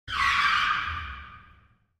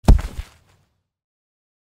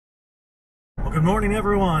Good morning,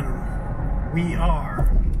 everyone. We are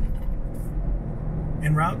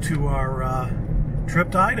en route to our trip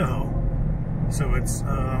to Idaho. So it's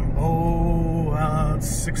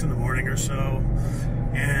it's 6 in the morning or so,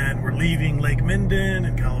 and we're leaving Lake Minden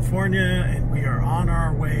in California, and we are on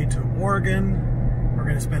our way to Oregon. We're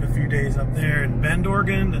going to spend a few days up there in Bend,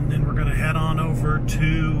 Oregon, and then we're going to head on over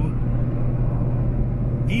to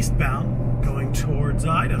eastbound, going towards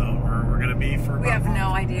Idaho, where we're going to be for. We have no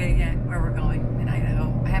idea yet where we're going in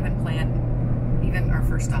Idaho. I haven't planned even our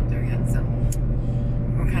first stop there yet, so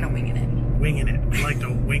we're kind of winging it. Winging it. We like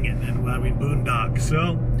to wing it, and we boondock.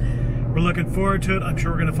 So we're looking forward to it. I'm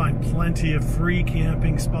sure we're going to find plenty of free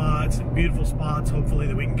camping spots and beautiful spots, hopefully,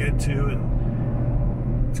 that we can get to,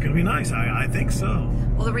 and it's going to be nice. I think so.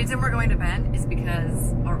 Well, the reason we're going to Bend is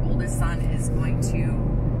because our oldest son is going to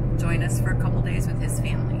join us for a couple days with his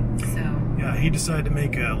family. So yeah, he decided to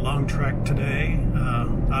make a long trek today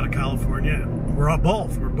out of California. We're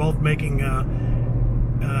both making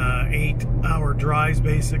 8-hour drives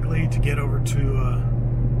basically to get over to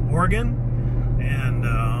Oregon, and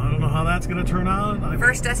I don't know how that's going to turn out.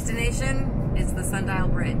 First destination is the Sundial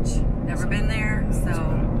Bridge. Never been there, so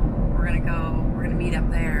we're gonna go. We're gonna meet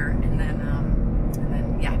up there, and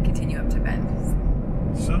then yeah, continue up to Bend.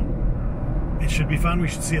 So it should be fun. We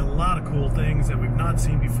should see a lot of cool things that we've not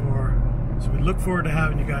seen before. So we look forward to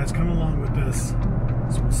having you guys come along with this.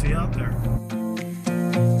 So we'll see you out there.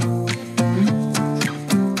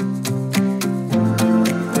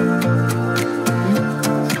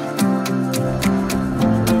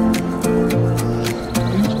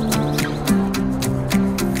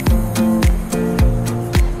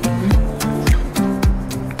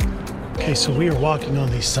 Okay, so we are walking on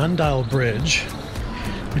the Sundial Bridge,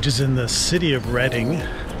 which is in the city of Redding.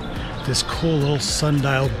 This cool little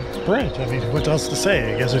sundial bridge. I mean, what else to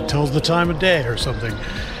say? I guess it tells the time of day or something.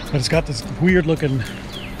 But it's got this weird looking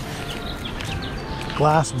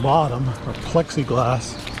glass bottom, or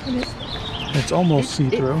plexiglass. It's almost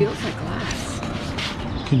see-through. It feels like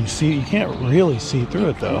glass. Can you see? You can't really see through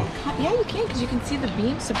it though. Yeah, you can, because you can see the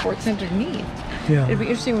beam supports underneath. Yeah. It'd be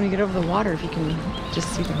interesting when you get over the water if you can just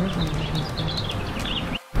see the river.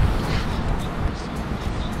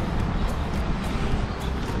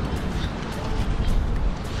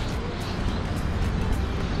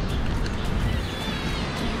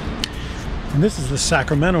 And this is the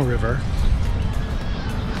Sacramento River,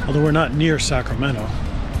 although we're not near Sacramento,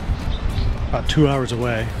 about 2 hours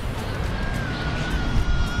away.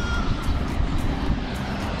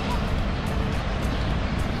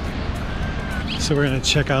 So we're going to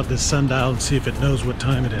check out this sundial and see if it knows what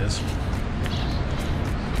time it is.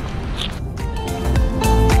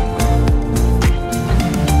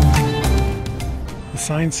 The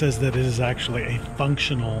sign says that it is actually a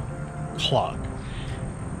functional clock.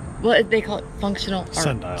 Well, they call it functional art.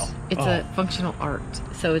 Sundial. It's a functional art.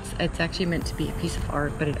 So it's actually meant to be a piece of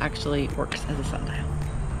art, but it actually works as a sundial.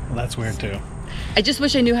 Well, that's weird too. I just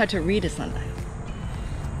wish I knew how to read a sundial.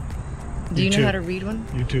 Do you know how to read one?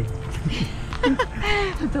 You too.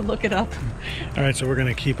 I have to look it up. All right, so we're going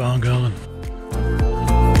to keep on going.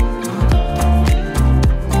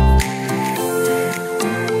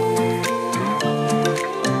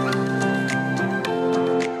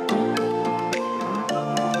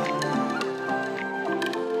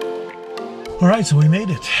 All right, so we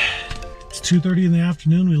made it. It's 2:30 in the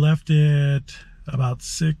afternoon. We left at about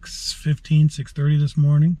 6:15, 6:30 this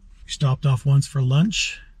morning. We stopped off once for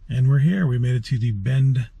lunch, and we're here. We made it to the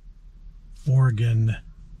Bend, Oregon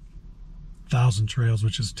 1,000 Trails,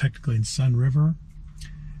 which is technically in Sun River.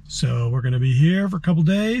 So we're going to be here for a couple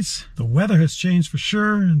days. The weather has changed for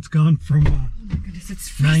sure, and it's gone from oh my goodness,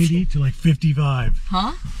 it's 90 to like 55.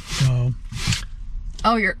 Huh? So.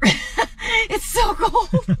 Oh, you're. It's so cold.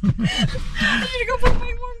 I need to go put my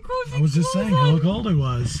warm clothes. I was just saying how cold it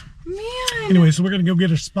was. Man. Anyway, so we're going to go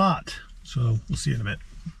get a spot. So we'll see you in a bit.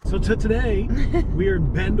 So today, we are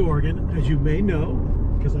in Bend, Oregon, as you may know,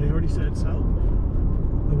 because I already said so.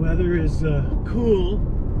 The weather is cool.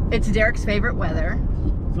 It's Derek's favorite weather.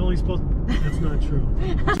 It's only supposed that's not true.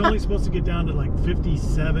 It's only supposed to get down to like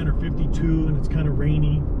 57 or 52, and it's kind of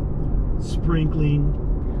rainy, sprinkling.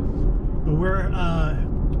 But we're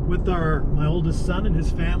with my oldest son and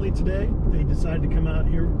his family today. They decided to come out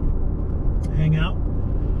here, hang out.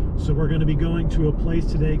 So we're going to be going to a place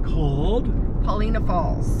today called Paulina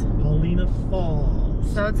Falls. Paulina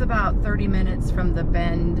Falls. So it's about 30 minutes from the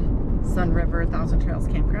Bend Sun River 1,000 Trails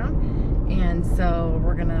campground, and so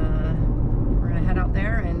we're gonna head out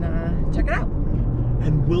there and check it out.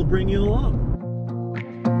 And we'll bring you along.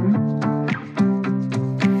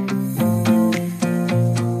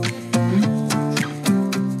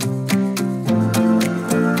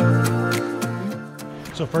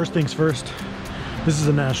 first things first, this is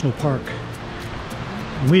a national park.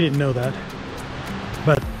 We didn't know that,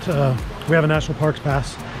 but we have a national parks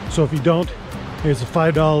pass. So if you don't, there's a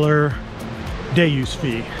 $5 day use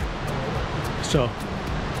fee. So,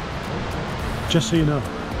 just so you know.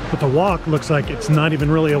 But the walk looks like it's not even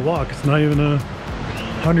really a walk. It's not even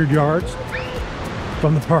 100 yards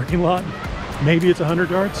from the parking lot. Maybe it's 100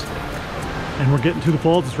 yards. And we're getting to the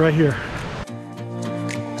falls. It's right here.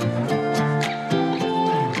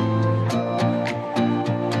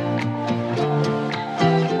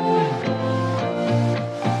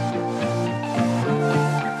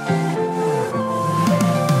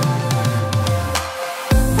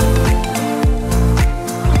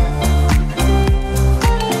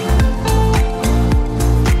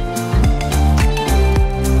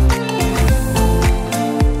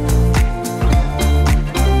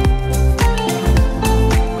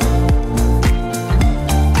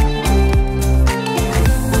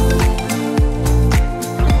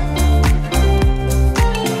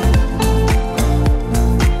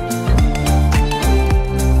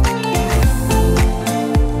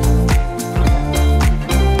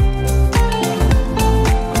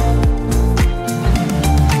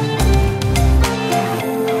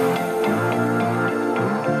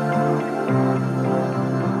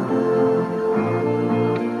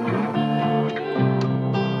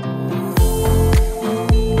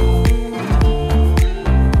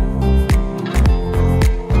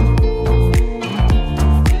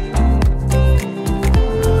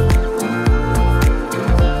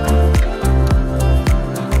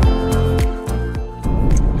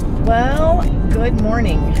 Good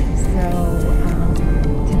morning.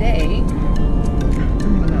 So today, I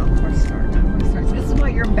don't know where to start. So this is why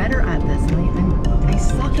you're better at this, and I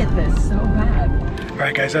suck at this so bad.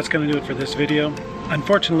 Alright guys, that's going to do it for this video.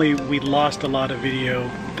 Unfortunately, we lost a lot of video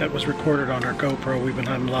that was recorded on our GoPro. We've been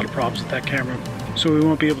having a lot of problems with that camera. So we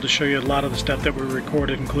won't be able to show you a lot of the stuff that we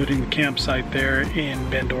recorded, including the campsite there in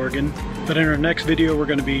Bend, Oregon. But in our next video, we're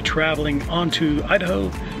going to be traveling onto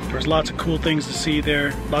Idaho. There's lots of cool things to see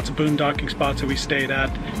there, lots of boondocking spots that we stayed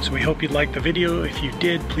at. So we hope you liked the video. If you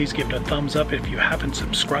did, please give it a thumbs up. If you haven't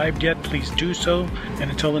subscribed yet, please do so.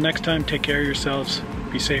 And until the next time, take care of yourselves.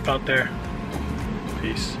 Be safe out there.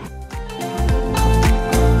 Peace.